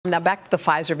Now back to the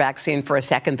Pfizer vaccine for a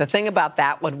second. The thing about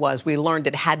that one was we learned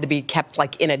it had to be kept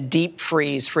like in a deep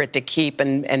freeze for it to keep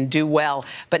and do well.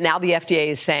 But now the FDA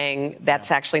is saying that's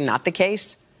actually not the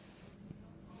case.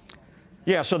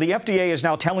 Yeah, so the FDA is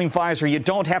now telling Pfizer you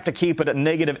don't have to keep it at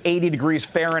negative 80 degrees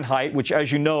Fahrenheit, which,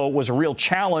 as you know, was a real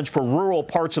challenge for rural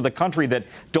parts of the country that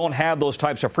don't have those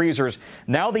types of freezers.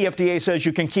 Now the FDA says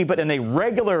you can keep it in a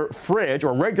regular fridge,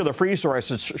 or regular freezer, I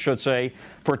should say,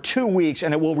 for 2 weeks,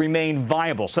 and it will remain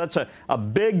viable. So that's a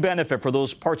big benefit for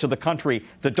those parts of the country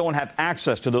that don't have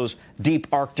access to those deep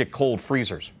Arctic cold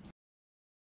freezers.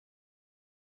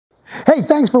 Hey,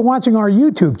 thanks for watching our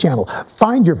YouTube channel.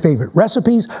 Find your favorite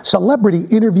recipes, celebrity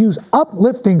interviews,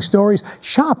 uplifting stories,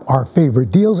 shop our favorite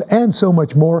deals, and so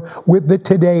much more with the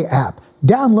Today app.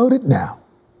 Download it now.